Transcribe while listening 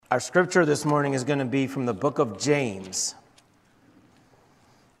Our scripture this morning is going to be from the book of James.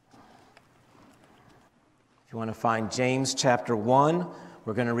 If you want to find James chapter 1,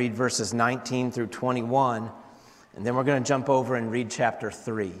 we're going to read verses 19 through 21, and then we're going to jump over and read chapter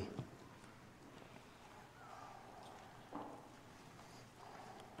 3.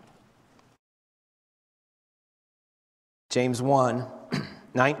 James 1,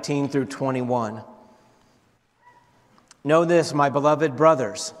 19 through 21. Know this, my beloved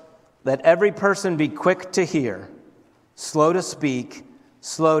brothers, let every person be quick to hear, slow to speak,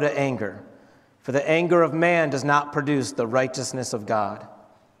 slow to anger. For the anger of man does not produce the righteousness of God.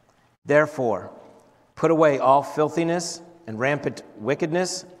 Therefore, put away all filthiness and rampant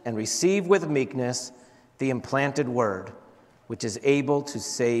wickedness, and receive with meekness the implanted word, which is able to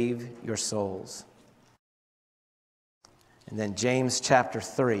save your souls. And then James chapter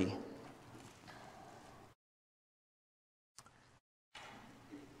 3.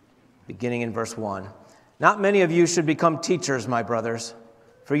 Beginning in verse 1. Not many of you should become teachers, my brothers,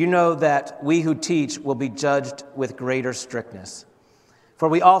 for you know that we who teach will be judged with greater strictness. For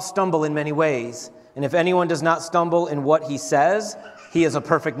we all stumble in many ways, and if anyone does not stumble in what he says, he is a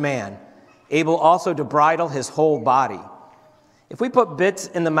perfect man, able also to bridle his whole body. If we put bits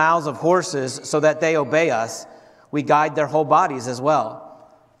in the mouths of horses so that they obey us, we guide their whole bodies as well.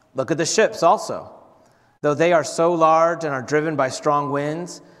 Look at the ships also. Though they are so large and are driven by strong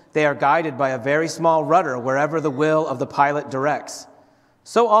winds, they are guided by a very small rudder wherever the will of the pilot directs.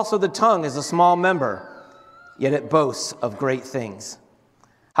 So also the tongue is a small member, yet it boasts of great things.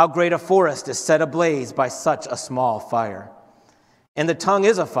 How great a forest is set ablaze by such a small fire. And the tongue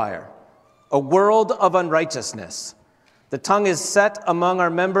is a fire, a world of unrighteousness. The tongue is set among our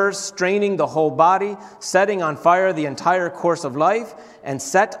members, straining the whole body, setting on fire the entire course of life, and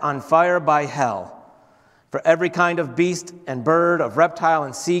set on fire by hell. For every kind of beast and bird, of reptile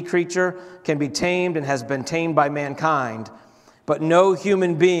and sea creature can be tamed and has been tamed by mankind, but no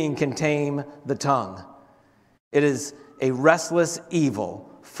human being can tame the tongue. It is a restless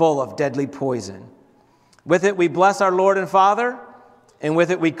evil, full of deadly poison. With it we bless our Lord and Father, and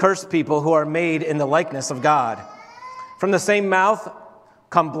with it we curse people who are made in the likeness of God. From the same mouth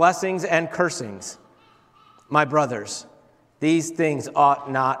come blessings and cursings. My brothers, these things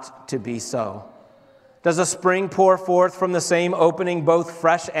ought not to be so. Does a spring pour forth from the same opening both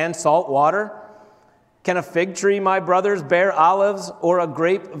fresh and salt water? Can a fig tree, my brothers, bear olives, or a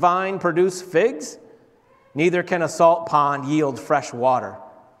grapevine produce figs? Neither can a salt pond yield fresh water.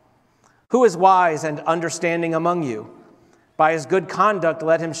 Who is wise and understanding among you? By his good conduct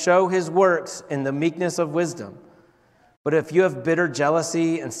let him show his works in the meekness of wisdom. But if you have bitter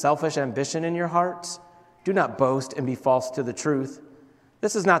jealousy and selfish ambition in your hearts, do not boast and be false to the truth.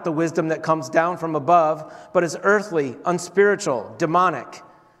 This is not the wisdom that comes down from above, but is earthly, unspiritual, demonic.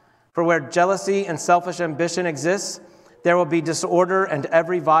 For where jealousy and selfish ambition exists, there will be disorder and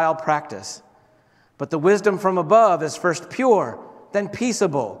every vile practice. But the wisdom from above is first pure, then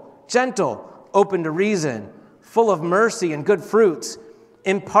peaceable, gentle, open to reason, full of mercy and good fruits,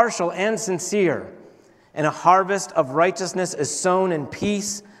 impartial and sincere. And a harvest of righteousness is sown in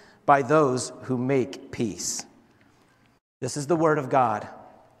peace by those who make peace. This is the word of God.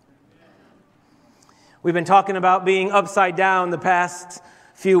 We've been talking about being upside down the past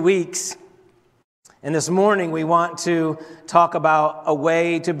few weeks. And this morning we want to talk about a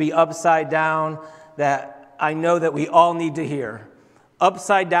way to be upside down that I know that we all need to hear.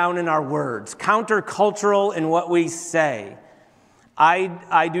 Upside down in our words, countercultural in what we say.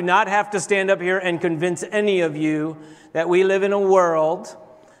 I do not have to stand up here and convince any of you that we live in a world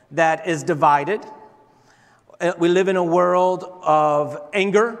that is divided. We live in a world of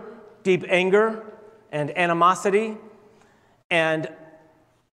anger, deep anger, and animosity. And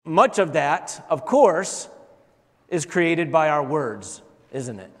much of that, of course, is created by our words,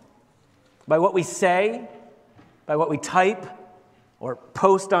 isn't it? By what we say, by what we type or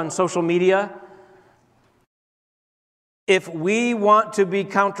post on social media. If we want to be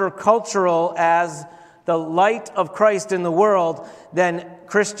countercultural as the light of Christ in the world, then,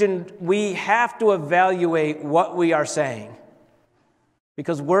 Christian, we have to evaluate what we are saying.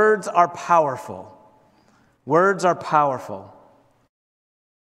 Because words are powerful. Words are powerful.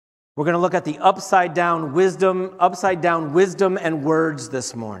 We're going to look at the upside down wisdom and words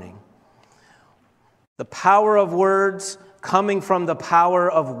this morning. The power of words coming from the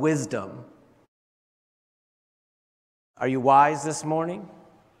power of wisdom. Are you wise this morning?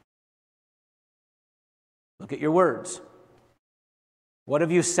 Look at your words. What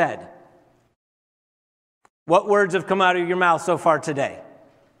have you said? What words have come out of your mouth so far today?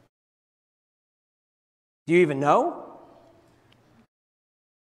 Do you even know?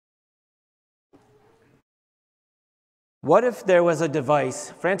 What if there was a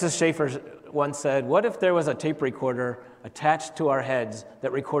device, Francis Schaeffer once said, what if there was a tape recorder attached to our heads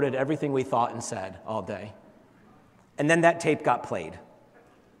that recorded everything we thought and said all day? And then that tape got played.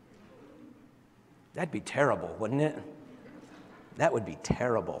 That'd be terrible, wouldn't it? That would be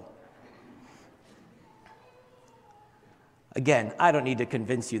terrible. Again, I don't need to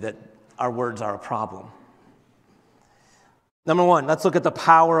convince you that our words are a problem. Number one, let's look at the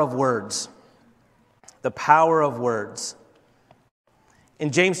power of words. The power of words.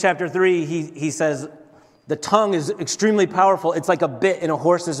 In James chapter 3, he says, the tongue is extremely powerful. It's like a bit in a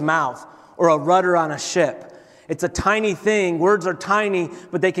horse's mouth or a rudder on a ship. It's a tiny thing. Words are tiny,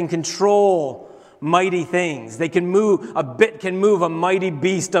 but they can control mighty things. They can move, a bit can move a mighty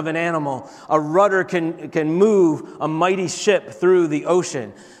beast of an animal. A rudder can move a mighty ship through the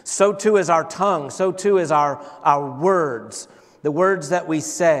ocean. So too is our tongue. So too is our words. The words that we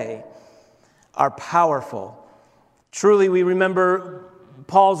say are powerful. Truly, we remember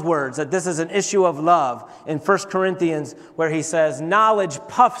Paul's words that this is an issue of love in 1 Corinthians, where he says, knowledge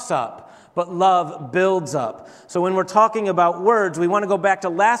puffs up, but love builds up. So when we're talking about words, we want to go back to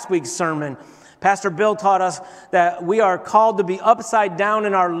last week's sermon. Pastor Bill taught us that we are called to be upside down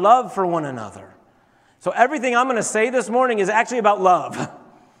in our love for one another. So everything I'm going to say this morning is actually about love.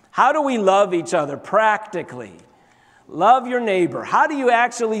 How do we love each other practically? Love your neighbor. How do you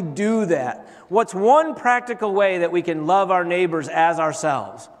actually do that? What's one practical way that we can love our neighbors as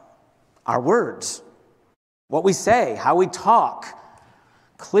ourselves? Our words. What we say, how we talk,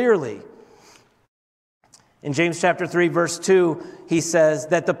 clearly. In James chapter 3, verse 2, he says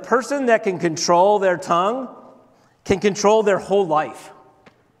that the person that can control their tongue can control their whole life.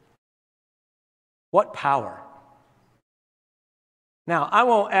 What power. Now, I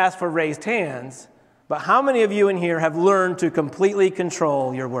won't ask for raised hands, but how many of you in here have learned to completely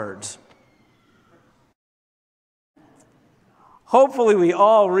control your words? Hopefully we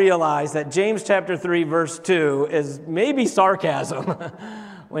all realize that James chapter 3, verse 2 is maybe sarcasm.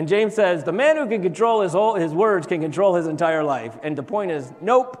 When James says, the man who can control his words can control his entire life. And the point is,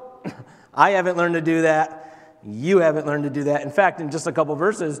 nope, I haven't learned to do that. You haven't learned to do that. In fact, in just a couple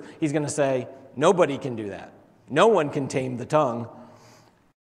verses, he's going to say, nobody can do that. No one can tame the tongue.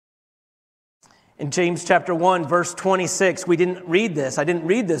 In James chapter 1, verse 26, we didn't read this. I didn't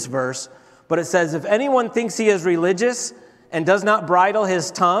read this verse, but it says, if anyone thinks he is religious and does not bridle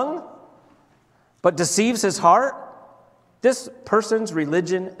his tongue, but deceives his heart, this person's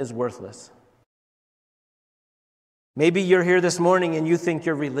religion is worthless. Maybe you're here this morning and you think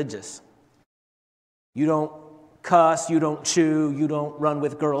you're religious. You don't cuss, you don't chew, you don't run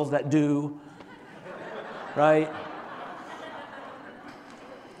with girls that do, right?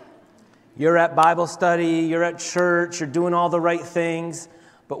 You're at Bible study, you're at church, you're doing all the right things,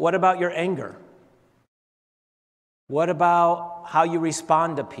 but what about your anger? What about how you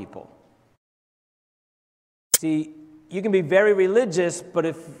respond to people? See, you can be very religious, but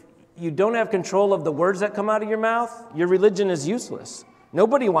if you don't have control of the words that come out of your mouth, your religion is useless.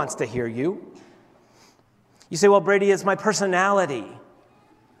 Nobody wants to hear you. You say, well, Brady, it's my personality.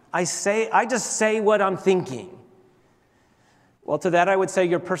 I just say what I'm thinking. Well, to that I would say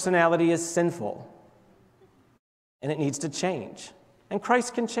your personality is sinful, and it needs to change. And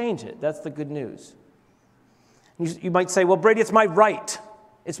Christ can change it. That's the good news. You might say, well, Brady, it's my right.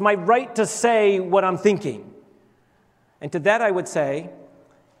 It's my right to say what I'm thinking. And to that I would say,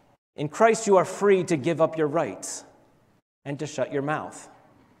 in Christ you are free to give up your rights and to shut your mouth.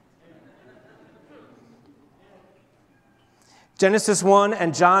 Genesis 1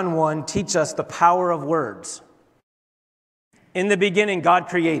 and John 1 teach us the power of words. In the beginning, God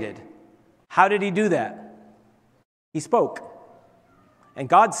created. How did he do that? He spoke. And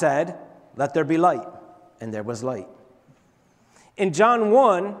God said, let there be light. And there was light. In John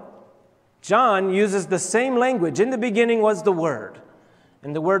 1, John uses the same language. In the beginning was the Word.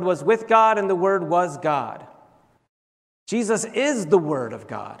 And the Word was with God, and the Word was God. Jesus is the Word of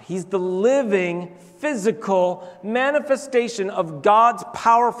God. He's the living, physical manifestation of God's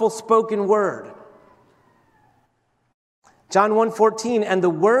powerful spoken word. John 1:14, and the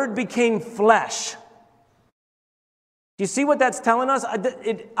Word became flesh. Do you see what that's telling us?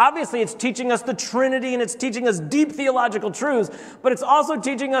 Obviously, it's teaching us the Trinity, and it's teaching us deep theological truths, but it's also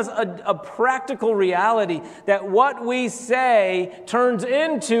teaching us a practical reality that what we say turns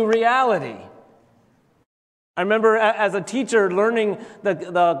into reality. I remember as a teacher learning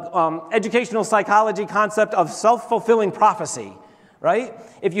the educational psychology concept of self-fulfilling prophecy, right?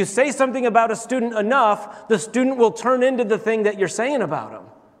 If you say something about a student enough, the student will turn into the thing that you're saying about him.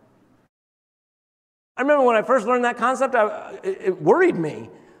 I remember when I first learned that concept, it worried me.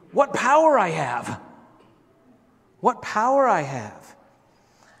 What power I have. what power I have.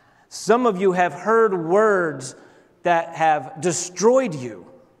 Some of you have heard words that have destroyed you.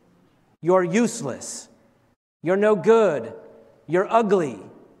 You're useless. You're no good. You're ugly.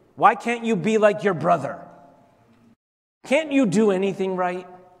 Why can't you be like your brother? Can't you do anything right?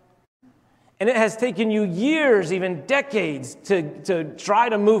 And it has taken you years, even decades, to try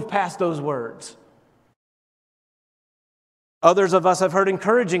to move past those words. Others of us have heard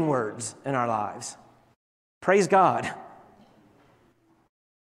encouraging words in our lives. Praise God.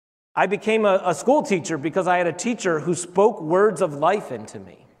 I became a school teacher because I had a teacher who spoke words of life into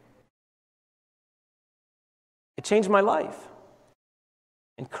me. It changed my life.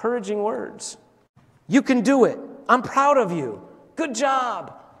 Encouraging words. You can do it. I'm proud of you. Good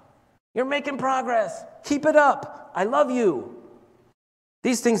job. You're making progress. Keep it up. I love you.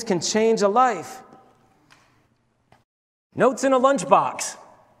 These things can change a life. Notes in a lunchbox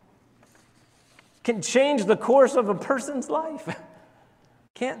can change the course of a person's life.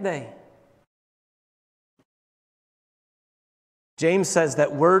 Can't they? James says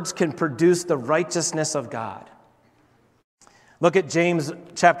that words can produce the righteousness of God. Look at James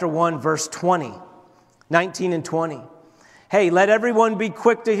chapter 1, verse 20, 19 and 20. Hey, let everyone be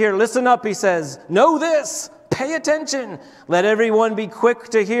quick to hear. Listen up, he says. Know this. Pay attention. Let everyone be quick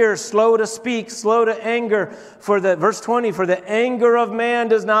to hear, slow to speak, slow to anger. Verse 20, for the anger of man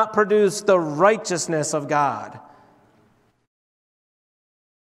does not produce the righteousness of God.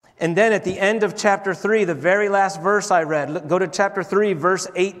 And then at the end of chapter 3, the very last verse I read, go to chapter 3, verse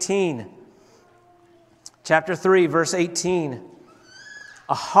 18. Chapter 3, verse 18.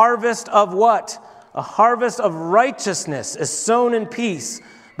 A harvest of what? A harvest of righteousness is sown in peace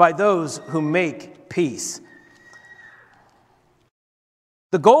by those who make peace.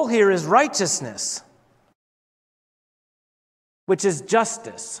 The goal here is righteousness, which is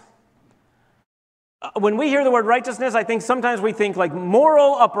justice. When we hear the word righteousness, I think sometimes we think like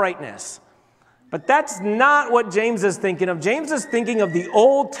moral uprightness. But that's not what James is thinking of. James is thinking of the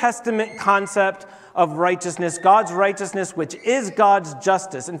Old Testament concept of righteousness, God's righteousness, which is God's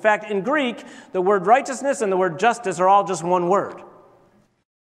justice. In fact, in Greek, the word righteousness and the word justice are all just one word.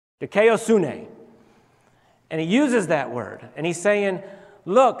 Dikaiosune. And he uses that word. And he's saying,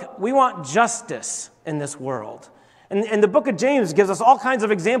 look, we want justice in this world. And the book of James gives us all kinds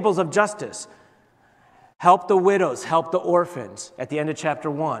of examples of justice. Help the widows, help the orphans at the end of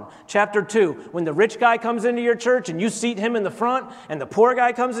chapter 1. Chapter 2, when the rich guy comes into your church and you seat him in the front, and the poor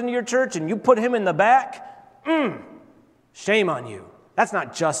guy comes into your church and you put him in the back, shame on you. That's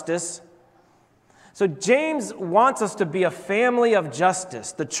not justice. So James wants us to be a family of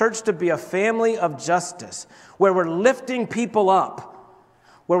justice, the church to be a family of justice, where we're lifting people up,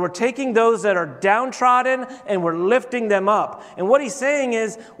 where we're taking those that are downtrodden and we're lifting them up. And what he's saying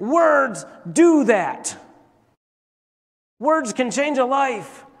is, words do that. Words can change a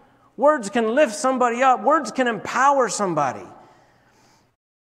life. Words can lift somebody up. Words can empower somebody.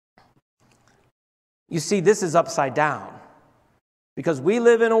 You see, this is upside down. Because we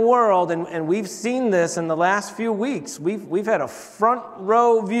live in a world, and we've seen this in the last few weeks. We've had a front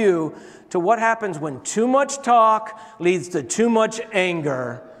row view to what happens when too much talk leads to too much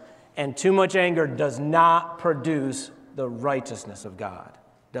anger, and too much anger does not produce the righteousness of God,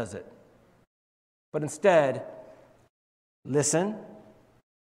 does it? But instead, listen,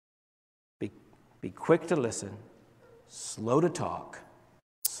 be quick to listen, slow to talk,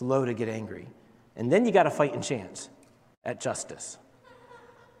 slow to get angry. And then you got a fighting chance at justice.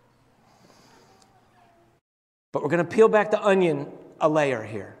 But we're going to peel back the onion a layer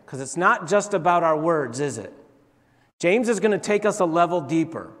here, because it's not just about our words, is it? James is going to take us a level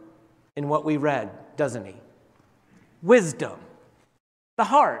deeper in what we read, doesn't he? Wisdom, the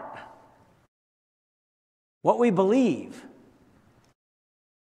heart, what we believe.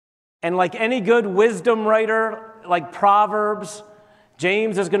 And like any good wisdom writer, like Proverbs,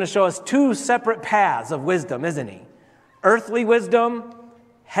 James is going to show us two separate paths of wisdom, isn't he? Earthly wisdom,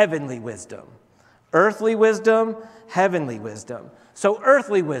 heavenly wisdom. Earthly wisdom, heavenly wisdom. So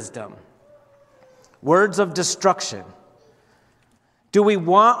earthly wisdom, words of destruction. Do we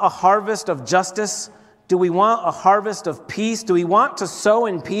want a harvest of justice? Do we want a harvest of peace? Do we want to sow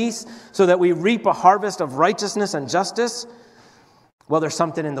in peace so that we reap a harvest of righteousness and justice? Well, there's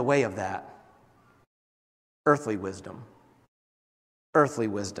something in the way of that. Earthly wisdom. Earthly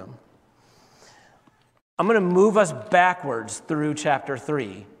wisdom. I'm going to move us backwards through chapter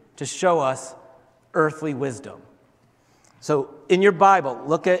 3 to show us earthly wisdom. So in your Bible,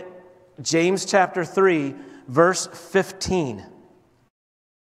 look at James chapter 3, verse 15.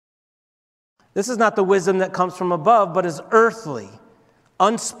 This is not the wisdom that comes from above, but is earthly,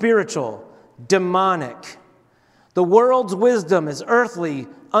 unspiritual, demonic. The world's wisdom is earthly,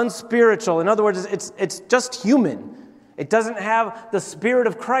 unspiritual. In other words, it's just human. It doesn't have the Spirit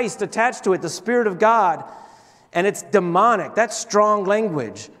of Christ attached to it, the Spirit of God. And it's demonic. That's strong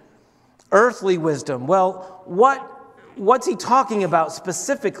language. Earthly wisdom. Well, what's he talking about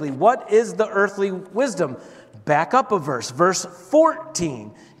specifically? What is the earthly wisdom? Back up a verse. Verse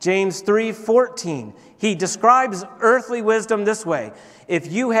 14. James 3:14. He describes earthly wisdom this way.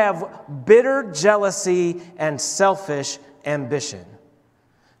 If you have bitter jealousy and selfish ambition.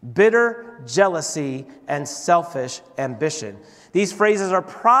 Bitter jealousy and selfish ambition. These phrases are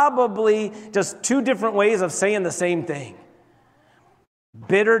probably just two different ways of saying the same thing.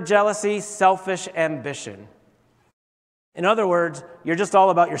 Bitter jealousy, selfish ambition. In other words, you're just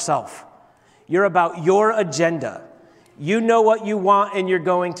all about yourself. You're about your agenda. You know what you want and you're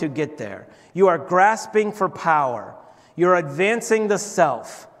going to get there. You are grasping for power. You're advancing the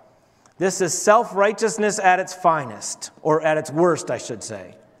self. This is self-righteousness at its finest, or at its worst, I should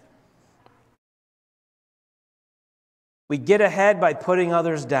say. We get ahead by putting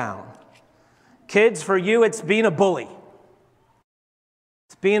others down. Kids, for you, it's being a bully.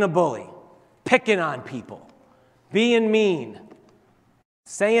 It's being a bully. Picking on people. Being mean.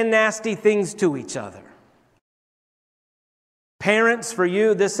 Saying nasty things to each other. Parents, for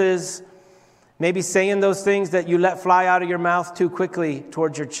you, this is maybe saying those things that you let fly out of your mouth too quickly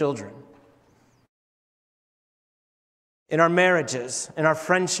towards your children. In our marriages, in our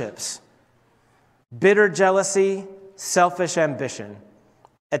friendships, bitter jealousy, selfish ambition.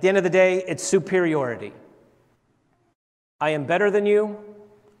 At the end of the day, it's superiority. I am better than you.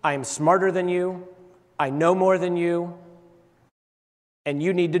 I am smarter than you. I know more than you. And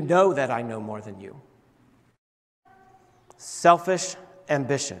you need to know that I know more than you. Selfish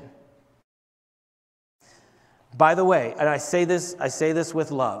ambition. By the way, and I say this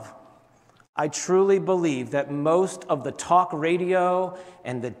with love, I truly believe that most of the talk radio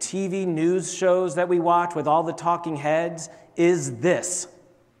and the TV news shows that we watch with all the talking heads is this.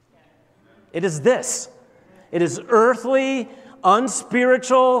 It is this. It is earthly,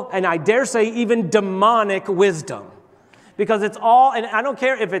 unspiritual, and I dare say even demonic wisdom. Because it's all, and I don't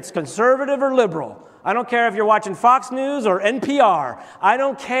care if it's conservative or liberal. I don't care if you're watching Fox News or NPR. I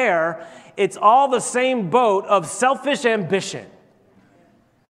don't care. It's all the same boat of selfish ambition.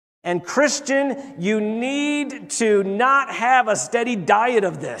 And Christian, you need to not have a steady diet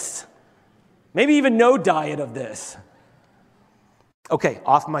of this. Maybe even no diet of this. Okay,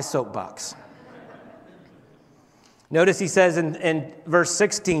 off my soapbox. Notice he says in verse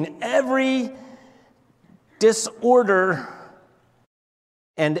 16, every disorder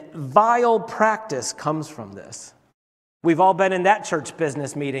and vile practice comes from this. We've all been in that church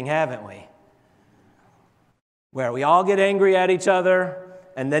business meeting, haven't we? Where we all get angry at each other,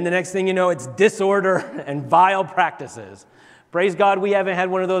 and then the next thing you know, it's disorder and vile practices. Praise God, we haven't had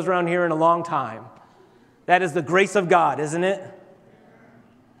one of those around here in a long time. That is the grace of God, isn't it?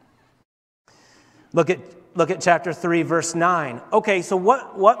 Look at chapter 3, verse 9. Okay, so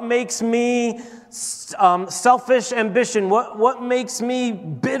what makes me selfish ambition? What makes me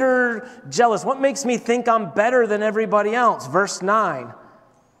bitter, jealous? What makes me think I'm better than everybody else? Verse 9.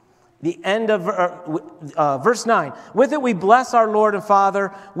 The end of verse 9. With it we bless our Lord and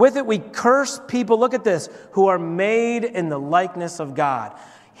Father. With it we curse people, look at this, who are made in the likeness of God.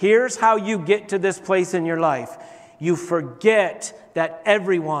 Here's how you get to this place in your life. You forget that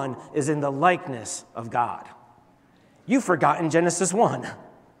everyone is in the likeness of God. You've forgotten Genesis 1.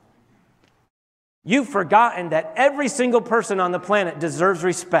 You've forgotten that every single person on the planet deserves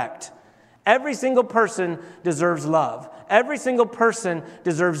respect. Every single person deserves love. Every single person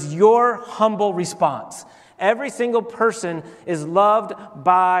deserves your humble response. Every single person is loved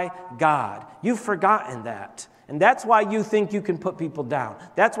by God. You've forgotten that. And that's why you think you can put people down.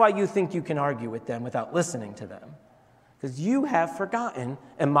 That's why you think you can argue with them without listening to them. Because you have forgotten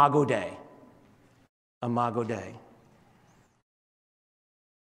Imago Dei. Imago Dei.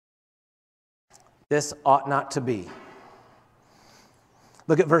 This ought not to be.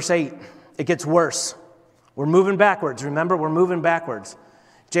 Look at verse 8. It gets worse. We're moving backwards. Remember, we're moving backwards.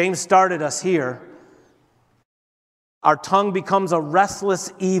 James started us here. Our tongue becomes a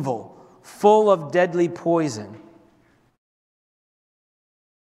restless evil, full of deadly poison.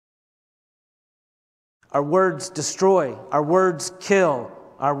 Our words destroy. Our words kill.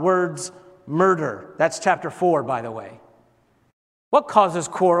 Our words murder. That's chapter 4, by the way. What causes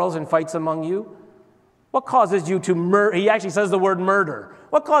quarrels and fights among you? What causes you to murder? He actually says the word murder.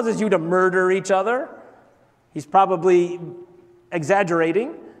 What causes you to murder each other? He's probably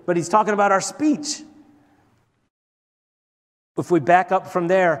exaggerating, but he's talking about our speech. If we back up from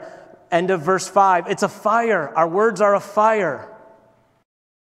there, End of verse 5. It's a fire. Our words are a fire.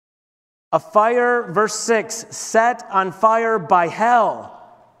 A fire, verse 6, set on fire by hell.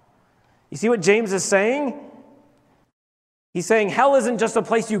 You see what James is saying? He's saying hell isn't just a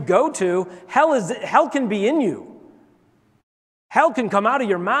place you go to. Hell can be in you. Hell can come out of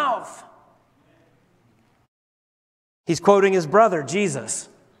your mouth. He's quoting his brother, Jesus,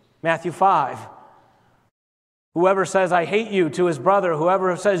 Matthew 5. Whoever says, I hate you, to his brother,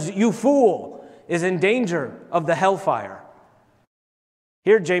 whoever says, you fool, is in danger of the hellfire.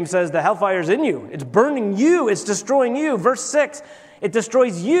 Here, James says, the hellfire is in you. It's burning you. It's destroying you. Verse 6, it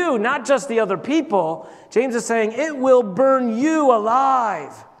destroys you, not just the other people. James is saying, it will burn you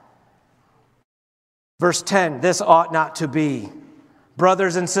alive. Verse 10, this ought not to be.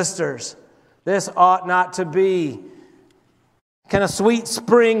 Brothers and sisters, this ought not to be. Can a sweet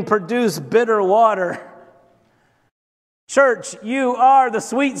spring produce bitter water? Church, you are the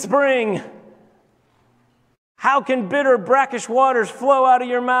sweet spring. How can bitter, brackish waters flow out of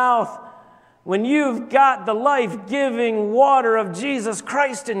your mouth when you've got the life-giving water of Jesus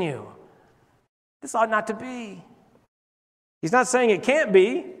Christ in you? This ought not to be. He's not saying it can't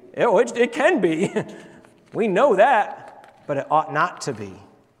be. It can be. We know that, but it ought not to be.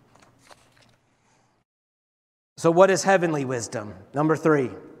 So what is heavenly wisdom? Number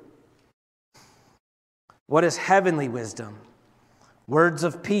 3. What is heavenly wisdom? Words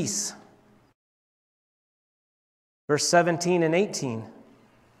of peace. Verse 17 and 18.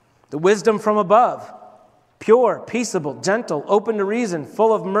 The wisdom from above, pure, peaceable, gentle, open to reason,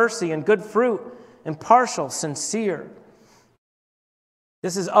 full of mercy and good fruit, impartial, sincere.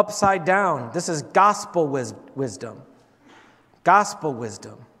 This is upside down. This is gospel wisdom. Gospel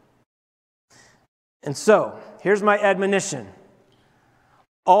wisdom. And so, here's my admonition.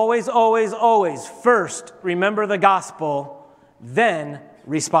 Always, always, always, first remember the gospel, then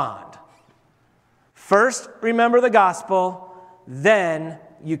respond. First remember the gospel, then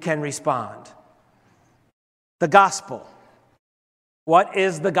you can respond. The gospel. What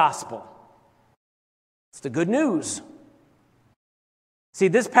is the gospel? It's the good news. See,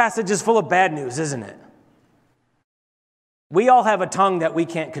 this passage is full of bad news, isn't it? We all have a tongue that we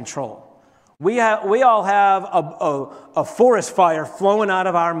can't control. We all have a forest fire flowing out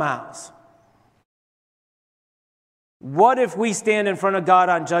of our mouths. What if we stand in front of God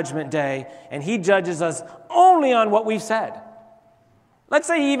on Judgment Day and He judges us only on what we've said? Let's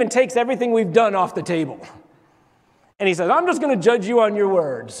say He even takes everything we've done off the table. And He says, I'm just going to judge you on your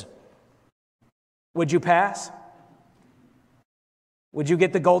words. Would you pass? Would you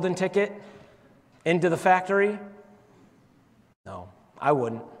get the golden ticket into the factory? No, I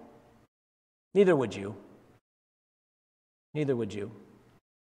wouldn't. Neither would you. Neither would you.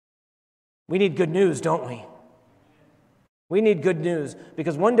 We need good news, don't we? We need good news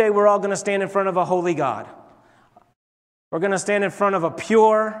because one day we're all going to stand in front of a holy God. We're going to stand in front of a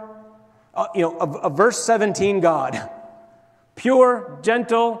pure, a verse 17 God. Pure,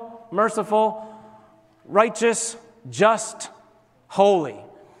 gentle, merciful, righteous, just, holy.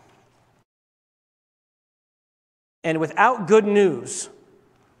 And without good news,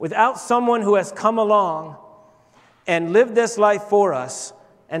 without someone who has come along and lived this life for us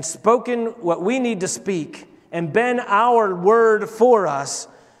and spoken what we need to speak and been our word for us,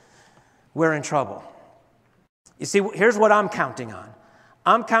 we're in trouble. You see, here's what I'm counting on.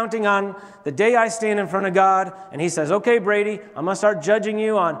 I'm counting on the day I stand in front of God and He says, okay, Brady, I'm going to start judging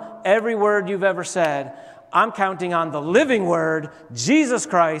you on every word you've ever said. I'm counting on the living word, Jesus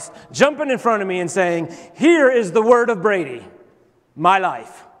Christ, jumping in front of me and saying, here is the word of Brady, my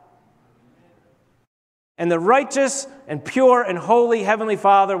life. And the righteous and pure and holy Heavenly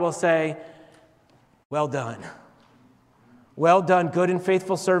Father will say, well done. Well done, good and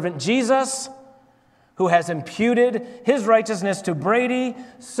faithful servant Jesus, who has imputed His righteousness to Brady.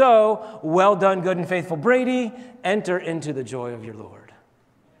 So, well done, good and faithful Brady. Enter into the joy of your Lord.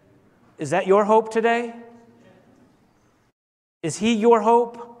 Is that your hope today? Is He your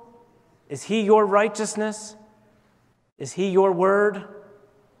hope? Is He your righteousness? Is He your word?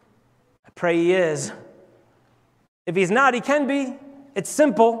 I pray He is. If He's not, He can be. It's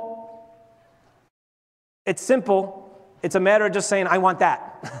simple. It's simple. It's a matter of just saying, I want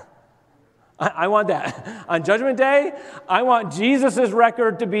that. I want that. On Judgment Day, I want Jesus'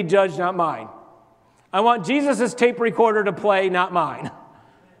 record to be judged, not mine. I want Jesus' tape recorder to play, not mine.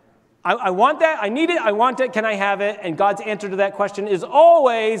 I want that. I need it. I want it. Can I have it? And God's answer to that question is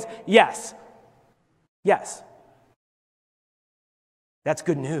always yes. Yes. That's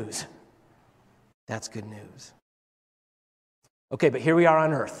good news. That's good news. Okay, but here we are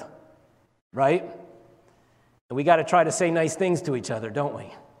on earth, right? And we got to try to say nice things to each other, don't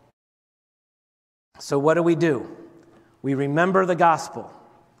we? So what do? We remember the gospel.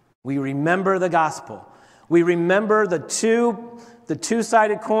 We remember the gospel. We remember the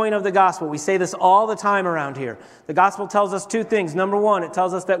two-sided coin of the gospel. We say this all the time around here. The gospel tells us two things. Number one, it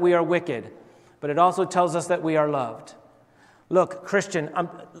tells us that we are wicked, but it also tells us that we are loved. Look, Christian,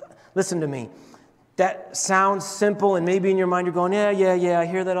 listen to me. That sounds simple, and maybe in your mind you're going, yeah, I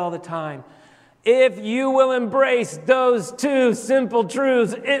hear that all the time. If you will embrace those two simple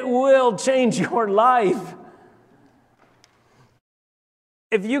truths, it will change your life.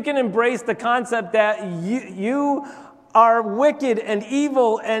 If you can embrace the concept that you are wicked and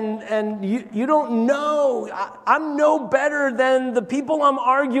evil and you don't know, I'm no better than the people I'm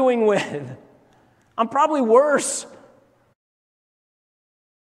arguing with. I'm probably worse.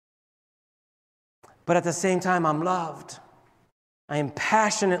 But at the same time, I'm loved. I am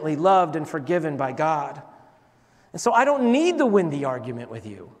passionately loved and forgiven by God. And so I don't need to win the argument with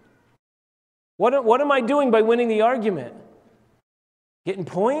you. What am I doing by winning the argument? Getting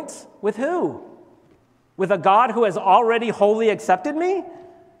points? With who? With a God who has already wholly accepted me?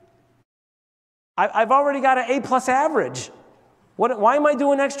 I've already got an A+ average. Why am I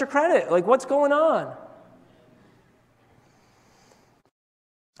doing extra credit? Like, what's going on?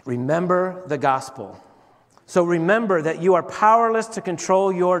 Remember the gospel. So remember that you are powerless to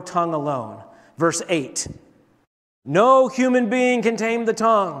control your tongue alone. Verse 8. No human being can tame the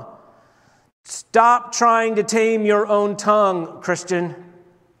tongue. Stop trying to tame your own tongue, Christian.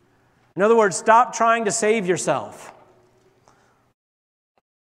 In other words, stop trying to save yourself.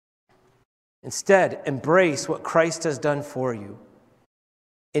 Instead, embrace what Christ has done for you.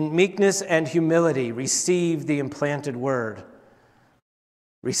 In meekness and humility, receive the implanted word.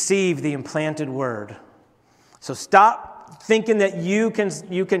 Receive the implanted word. So stop thinking that you can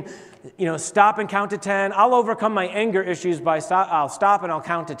stop and count to 10. I'll overcome my anger issues I'll stop and I'll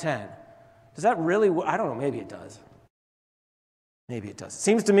count to 10. Does that really, I don't know, maybe it does. Maybe it does. It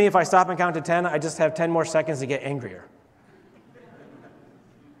seems to me if I stop and count to 10, I just have 10 more seconds to get angrier.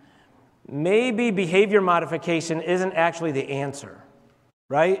 Maybe behavior modification isn't actually the answer,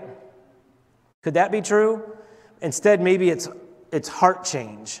 right? Could that be true? Instead, maybe it's heart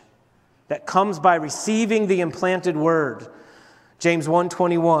change that comes by receiving the implanted word. James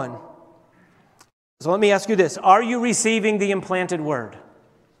 1:21. So let me ask you this. Are you receiving the implanted word?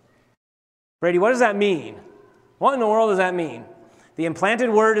 Brady, what does that mean? What in the world does that mean? The implanted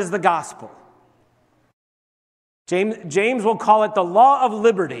word is the gospel. James will call it the law of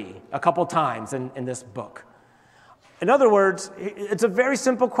liberty a couple times in this book. In other words, it's a very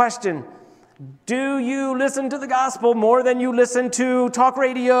simple question. Do you listen to the gospel more than you listen to talk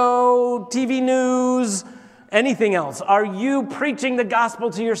radio, TV news, anything else? Are you preaching the gospel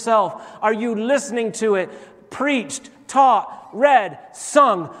to yourself? Are you listening to it preached, taught, read,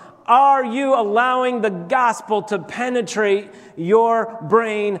 sung? Are you allowing the gospel to penetrate your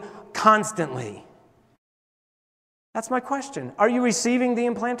brain constantly? That's my question. Are you receiving the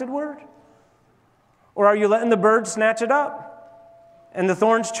implanted word? Or are you letting the bird snatch it up and the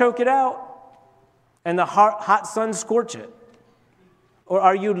thorns choke it out and the hot sun scorch it? Or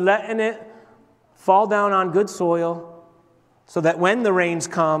are you letting it fall down on good soil so that when the rains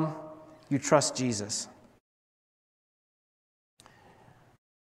come, you trust Jesus?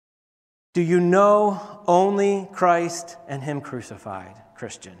 Do you know only Christ and Him crucified,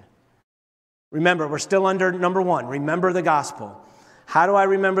 Christian? Remember, we're still under number 1. Remember the gospel. How do I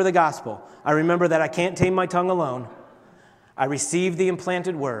remember the gospel? I remember that I can't tame my tongue alone. I receive the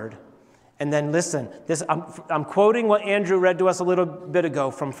implanted word. And then listen, I'm quoting what Andrew read to us a little bit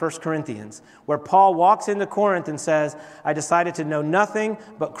ago from 1 Corinthians, where Paul walks into Corinth and says, I decided to know nothing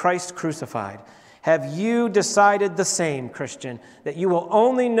but Christ crucified. Have you decided the same, Christian, that you will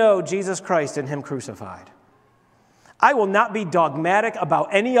only know Jesus Christ and Him crucified? I will not be dogmatic about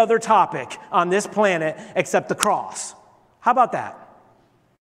any other topic on this planet except the cross. How about that?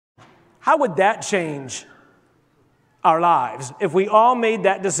 How would that change our lives if we all made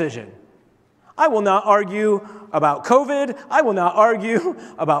that decision? I will not argue about COVID. I will not argue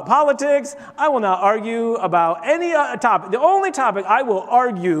about politics. I will not argue about any other topic. The only topic I will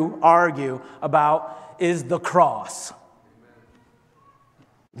argue about is the cross.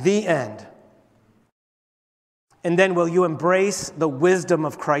 The end. And then will you embrace the wisdom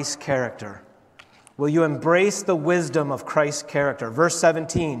of Christ's character? Will you embrace the wisdom of Christ's character? Verse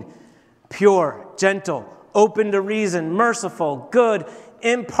 17, pure, gentle, open to reason, merciful, good,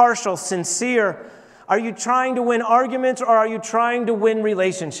 impartial, sincere. Are you trying to win arguments or are you trying to win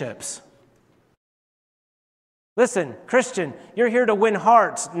relationships? Listen, Christian, you're here to win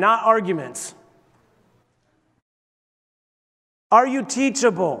hearts, not arguments. Are you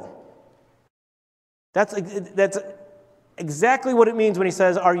teachable? That's exactly what it means when he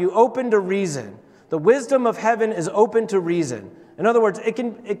says, are you open to reason? The wisdom of heaven is open to reason. In other words,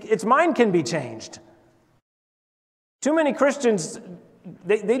 its mind can be changed. Too many Christians,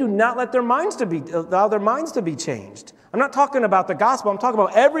 they do not let allow their minds to be changed. I'm not talking about the gospel. I'm talking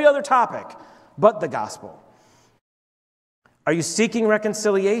about every other topic but the gospel. Are you seeking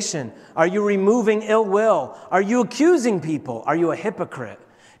reconciliation? Are you removing ill will? Are you accusing people? Are you a hypocrite?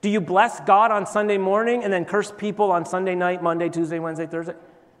 Do you bless God on Sunday morning and then curse people on Sunday night, Monday, Tuesday, Wednesday, Thursday?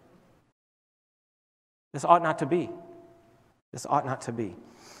 This ought not to be. This ought not to be.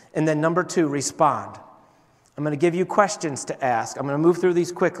 And then number 2, respond. I'm going to give you questions to ask. I'm going to move through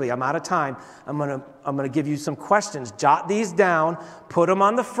these quickly. I'm out of time. I'm going to give you some questions. Jot these down. Put them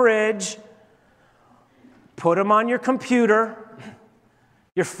on the fridge. Put them on your computer,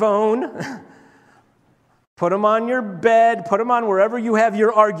 your phone. Put them on your bed. Put them on wherever you have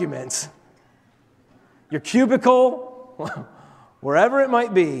your arguments. Your cubicle, wherever it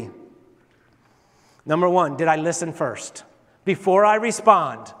might be. Number 1, did I listen first? Before I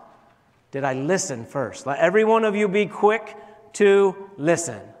respond, did I listen first? Let every one of you be quick to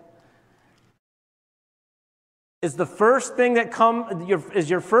listen. Is the first thing that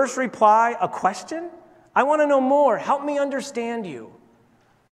is your first reply a question? I want to know more. Help me understand you.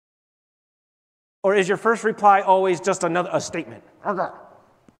 Or is your first reply always just a statement?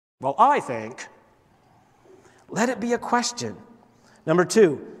 Well, I think. Let it be a question. Number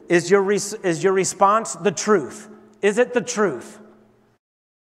 2, is your response the truth? Is it the truth?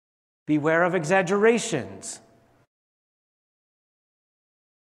 Beware of exaggerations.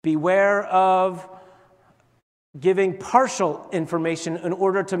 Beware of giving partial information in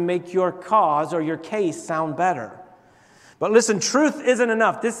order to make your cause or your case sound better. But listen, truth isn't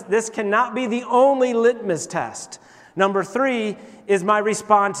enough. This cannot be the only litmus test. Number 3, is my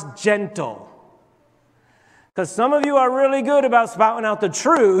response gentle? Because some of you are really good about spouting out the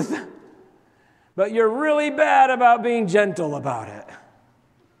truth, but you're really bad about being gentle about it.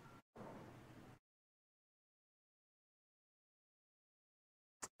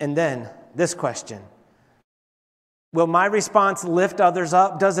 And then this question. Will my response lift others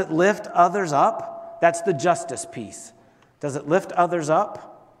up? Does it lift others up? That's the justice piece. Does it lift others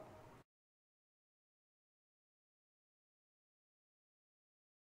up?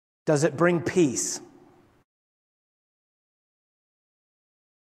 Does it bring peace?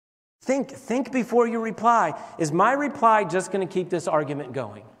 Think before you reply. Is my reply just going to keep this argument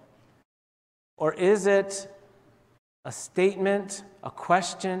going? Or is it a statement, a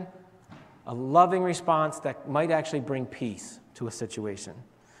question, a loving response that might actually bring peace to a situation?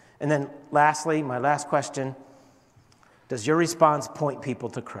 And then lastly, my last question, does your response point people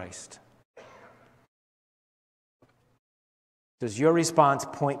to Christ? Does your response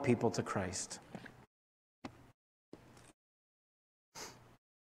point people to Christ?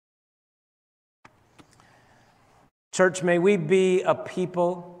 Church, may we be a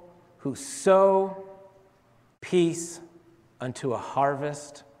people who sow peace unto a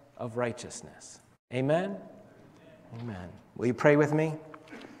harvest of righteousness. Amen? Amen. Will you pray with me?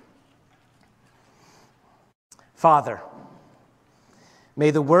 Father,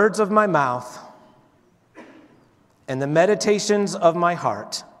 may the words of my mouth and the meditations of my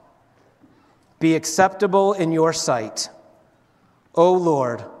heart be acceptable in your sight, O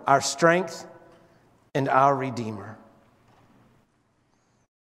Lord, our strength and our Redeemer.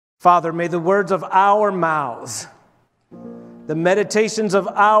 Father, may the words of our mouths, the meditations of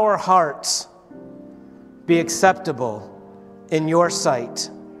our hearts be acceptable in your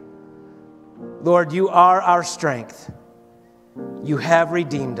sight. Lord, you are our strength. You have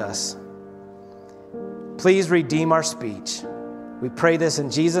redeemed us. Please redeem our speech. We pray this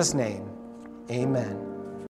in Jesus' name. Amen.